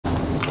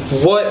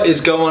What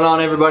is going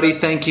on, everybody?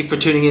 Thank you for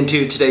tuning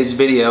into today's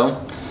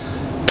video.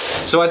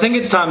 So I think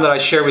it's time that I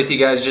share with you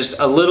guys just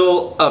a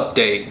little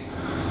update.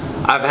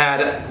 I've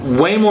had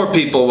way more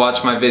people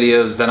watch my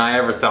videos than I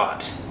ever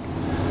thought.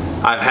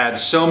 I've had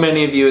so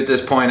many of you at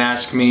this point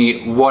ask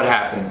me what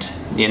happened.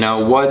 You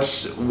know,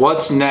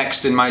 what's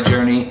next in my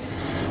journey?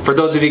 For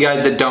those of you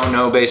guys that don't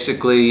know,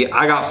 basically,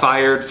 I got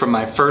fired from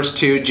my first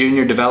 2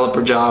 junior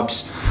developer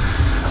jobs.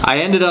 I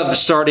ended up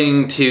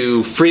starting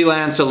to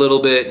freelance a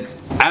little bit.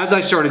 As I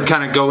started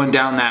kind of going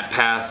down that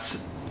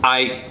path,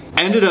 I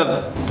ended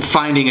up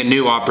finding a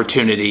new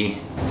opportunity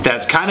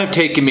that's kind of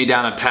taken me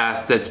down a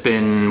path that's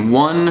been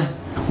one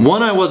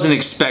I wasn't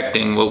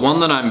expecting, but one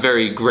that I'm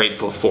very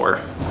grateful for.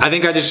 I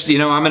think I'm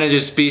gonna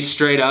just be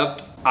straight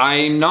up.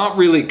 I'm not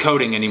really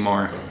coding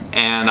anymore,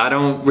 and I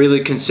don't really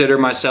consider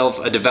myself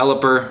a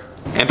developer.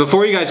 And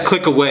before you guys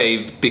click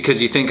away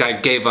because you think I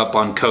gave up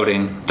on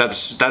coding,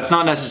 that's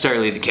not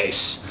necessarily the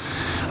case.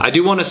 I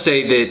do want to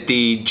say that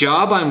the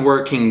job I'm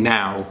working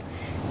now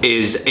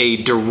is a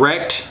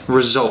direct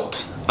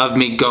result of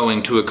me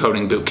going to a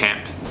coding boot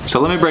camp. So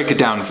let me break it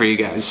down for you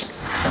guys.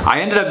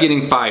 I ended up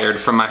getting fired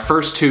from my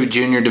first 2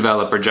 junior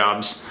developer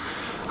jobs.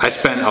 I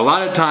spent a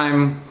lot of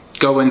time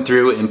going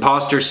through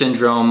imposter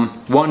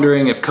syndrome,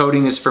 wondering if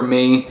coding is for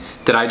me.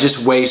 Did I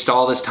just waste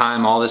all this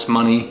time, all this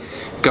money,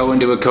 go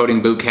into a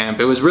coding boot camp?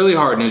 It was really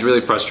hard and it was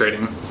really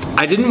frustrating.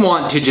 I didn't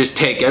want to just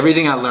take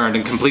everything I learned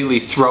and completely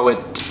throw it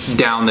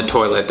down the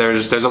toilet.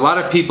 There's a lot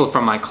of people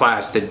from my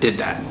class that did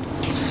that.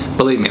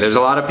 Believe me, there's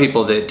a lot of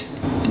people that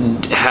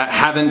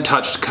haven't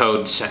touched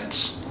code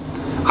since.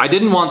 I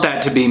didn't want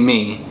that to be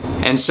me.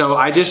 And so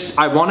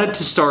I wanted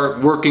to start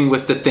working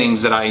with the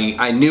things that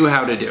I knew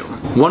how to do.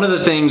 One of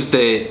the things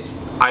that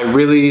I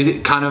really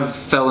kind of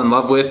fell in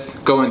love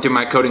with going through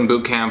my coding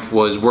bootcamp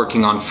was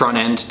working on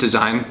front-end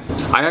design.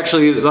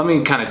 Let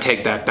me kind of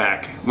take that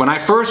back. When I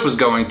first was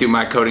going through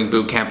my coding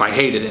bootcamp, I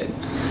hated it.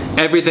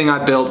 Everything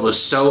I built was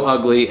so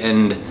ugly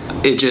and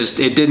it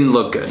didn't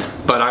look good.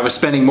 But I was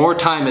spending more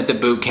time at the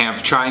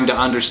bootcamp trying to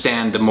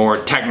understand the more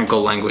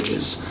technical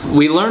languages.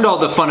 We learned all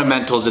the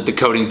fundamentals at the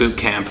coding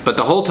bootcamp, but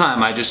the whole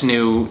time I just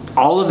knew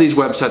all of these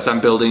websites I'm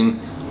building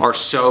are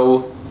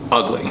so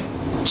ugly.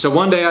 So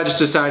one day I just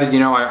decided,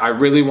 I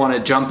really want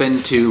to jump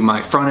into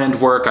my front-end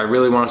work. I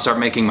really want to start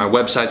making my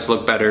websites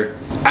look better.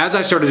 As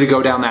I started to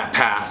go down that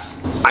path,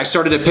 I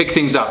started to pick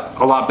things up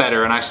a lot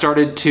better, and I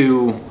started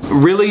to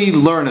really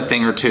learn a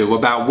thing or two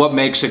about what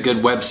makes a good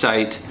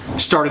website.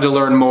 Started to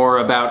learn more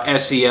about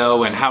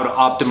SEO and how to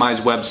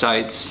optimize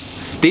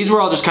websites. These were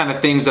all just kind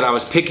of things that I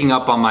was picking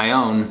up on my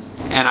own,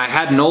 and I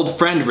had an old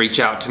friend reach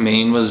out to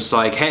me and was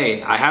like,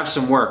 hey, I have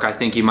some work I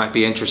think you might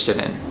be interested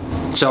in.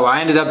 So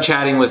I ended up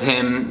chatting with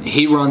him.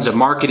 He runs a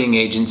marketing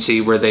agency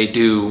where they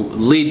do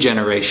lead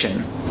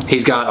generation.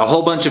 He's got a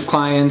whole bunch of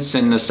clients,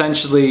 and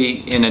essentially,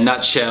 in a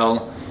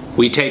nutshell,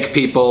 we take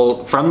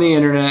people from the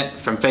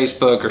internet, from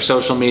Facebook or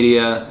social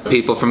media,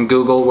 people from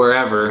Google,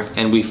 wherever,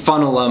 and we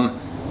funnel them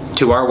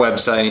to our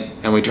website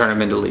and we turn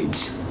them into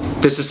leads.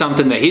 This is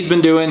something that he's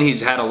been doing.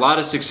 He's had a lot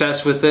of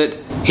success with it.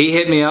 He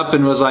hit me up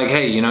and was like,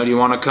 hey, do you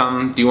want to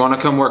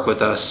come work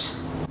with us?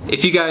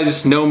 If you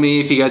guys know me,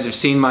 if you guys have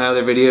seen my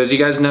other videos, you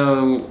guys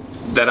know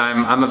that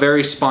I'm a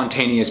very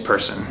spontaneous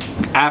person.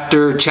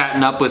 After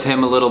chatting up with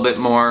him a little bit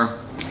more,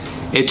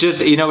 it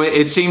just,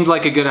 it seemed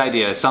like a good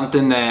idea,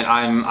 something that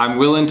I'm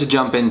willing to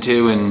jump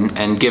into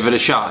and give it a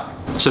shot.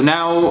 So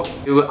now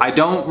I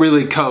don't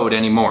really code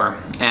anymore,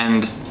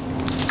 and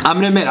I'm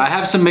gonna admit I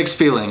have some mixed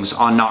feelings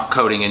on not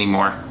coding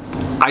anymore.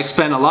 I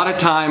spent a lot of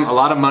time, a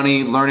lot of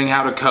money learning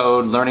how to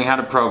code, learning how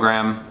to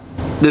program.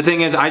 The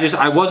thing is,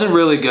 I wasn't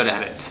really good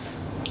at it.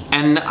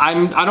 And I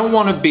don't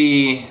want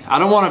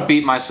to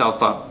beat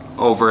myself up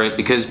over it,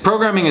 because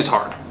programming is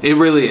hard. It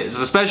really is,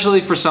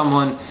 especially for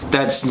someone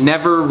that's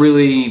never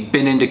really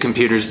been into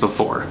computers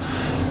before.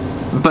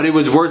 But it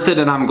was worth it,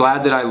 and I'm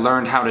glad that I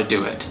learned how to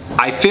do it.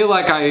 I feel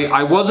like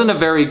I wasn't a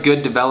very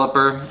good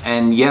developer,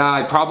 and yeah,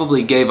 I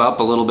probably gave up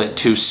a little bit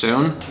too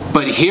soon.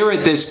 But here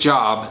at this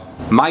job,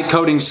 my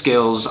coding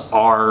skills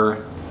let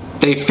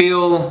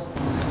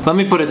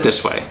me put it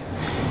this way.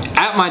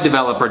 At my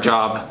developer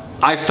job,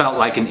 I felt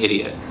like an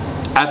idiot.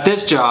 At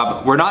this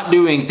job, we're not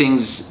doing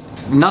things,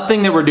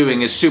 nothing that we're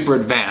doing is super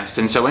advanced,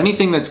 and so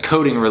anything that's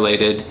coding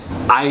related,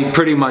 I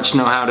pretty much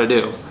know how to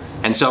do.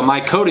 And so my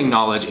coding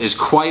knowledge is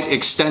quite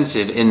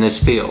extensive in this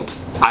field.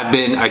 I've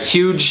been a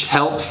huge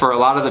help for a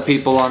lot of the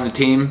people on the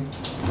team.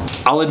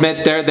 I'll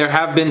admit there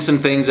have been some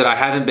things that I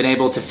haven't been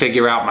able to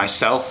figure out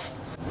myself,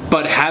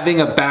 but having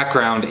a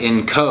background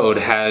in code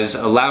has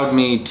allowed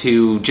me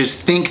to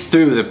just think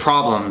through the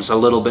problems a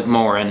little bit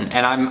more, and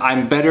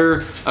I'm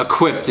better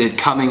equipped at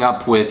coming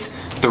up with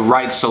the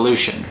right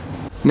solution.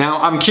 Now,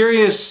 I'm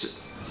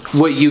curious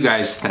what you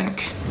guys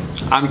think.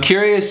 I'm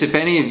curious if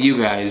any of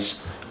you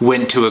guys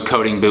went to a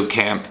coding boot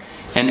camp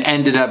and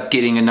ended up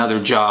getting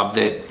another job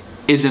that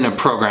isn't a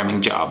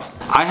programming job.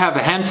 I have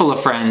a handful of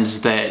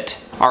friends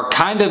that are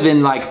kind of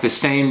in like the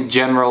same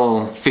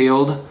general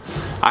field.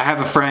 I have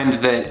a friend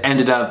that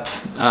ended up,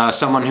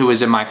 someone who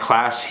was in my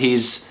class,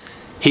 he's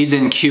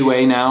in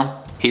QA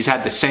now. He's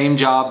had the same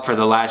job for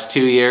the last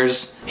 2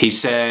 years. He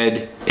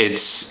said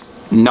it's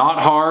not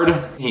hard,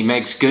 he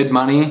makes good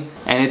money,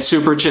 and it's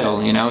super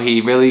chill, you know?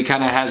 He really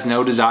kind of has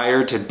no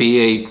desire to be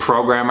a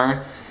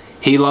programmer.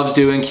 He loves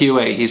doing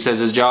QA. He says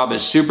his job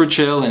is super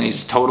chill and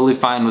he's totally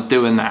fine with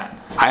doing that.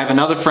 I have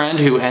another friend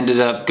who ended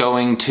up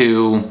going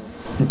to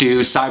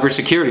do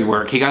cybersecurity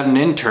work. He got an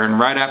intern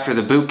right after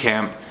the boot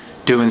camp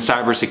doing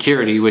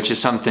cybersecurity, which is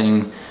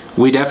something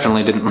we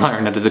definitely didn't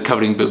learn out of the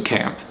coding boot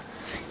camp.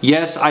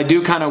 Yes, I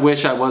do kind of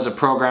wish I was a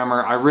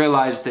programmer. I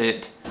realize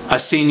that a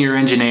senior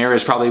engineer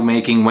is probably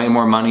making way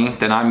more money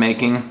than I'm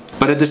making.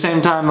 But at the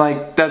same time,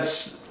 like,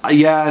 that's,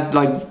 yeah,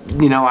 like,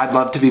 you know, I'd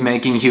love to be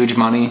making huge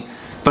money.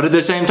 But at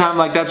the same time,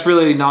 like, that's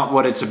really not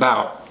what it's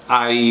about.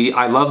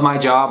 I love my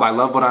job, I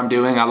love what I'm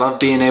doing, I love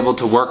being able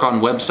to work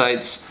on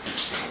websites.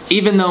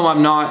 Even though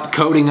I'm not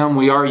coding them,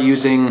 we are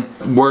using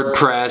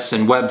WordPress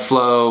and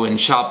Webflow and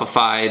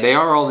Shopify. They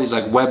are all these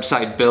like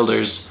website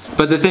builders.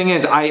 But the thing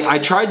is, I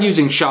tried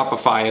using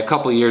Shopify a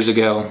couple years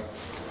ago,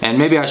 and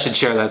maybe I should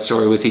share that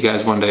story with you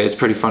guys one day, it's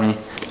pretty funny.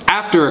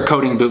 After a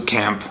coding boot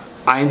camp,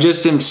 I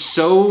just am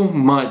so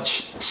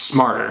much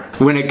smarter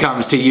when it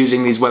comes to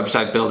using these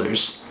website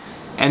builders.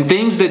 And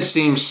things that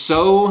seem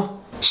so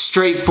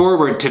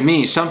straightforward to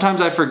me, sometimes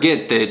I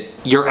forget that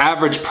your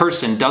average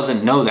person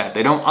doesn't know that.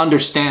 They don't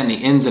understand the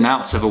ins and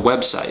outs of a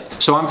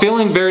website. So I'm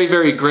feeling very,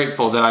 very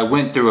grateful that I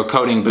went through a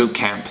coding boot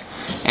camp.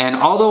 And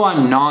although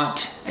I'm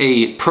not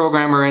a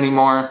programmer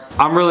anymore,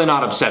 I'm really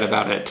not upset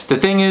about it. The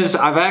thing is,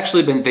 I've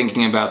actually been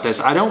thinking about this.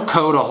 I don't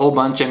code a whole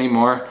bunch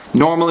anymore.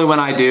 Normally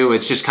when I do,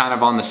 it's just kind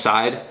of on the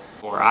side.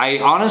 I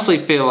honestly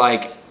feel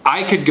like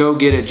I could go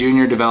get a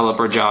junior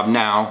developer job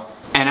now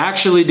and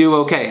actually do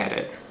okay at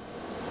it.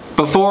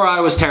 Before, I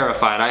was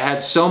terrified. I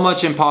had so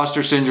much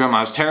imposter syndrome.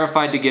 I was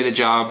terrified to get a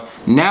job.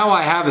 Now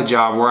I have a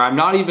job where I'm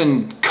not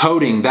even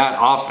coding that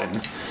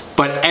often.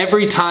 But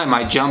every time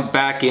I jump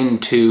back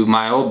into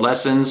my old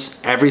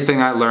lessons,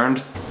 everything I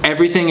learned,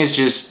 everything is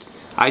just,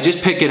 I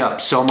just pick it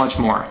up so much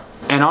more.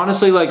 And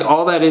honestly, like,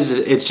 all that is,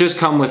 it's just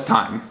come with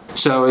time.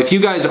 So if you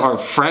guys are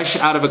fresh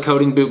out of a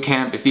coding boot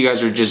camp, if you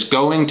guys are just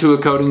going to a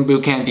coding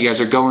boot camp, you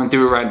guys are going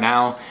through it right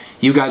now,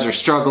 you guys are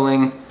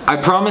struggling, I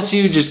promise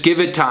you, just give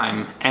it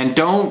time and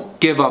don't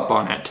give up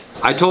on it.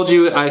 I told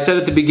you, I said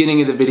at the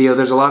beginning of the video,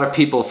 there's a lot of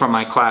people from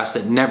my class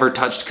that never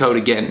touched code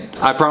again.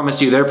 I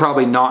promise you, they're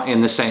probably not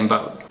in the same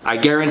boat. I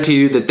guarantee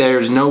you that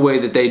there's no way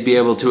that they'd be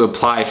able to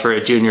apply for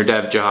a junior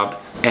dev job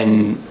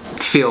and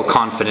feel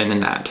confident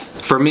in that.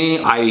 For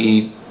me,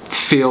 I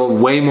feel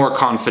way more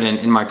confident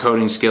in my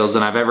coding skills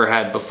than I've ever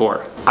had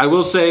before. I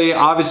will say,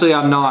 obviously,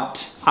 I'm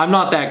not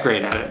that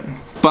great at it,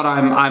 but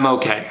I'm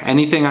okay.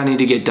 Anything I need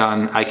to get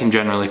done, I can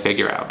generally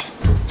figure out.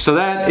 So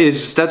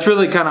that's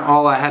really kind of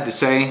all I had to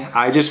say.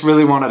 I just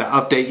really wanted to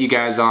update you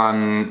guys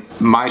on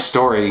my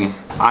story.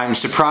 I'm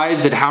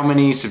surprised at how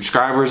many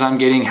subscribers I'm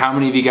getting, how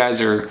many of you guys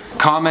are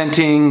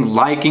commenting,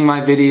 liking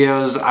my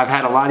videos. I've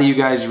had a lot of you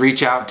guys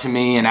reach out to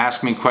me and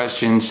ask me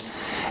questions.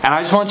 And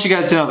I just want you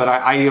guys to know that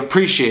I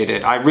appreciate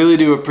it. I really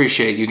do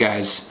appreciate you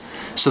guys.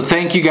 So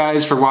thank you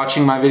guys for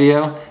watching my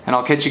video, and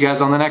I'll catch you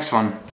guys on the next one.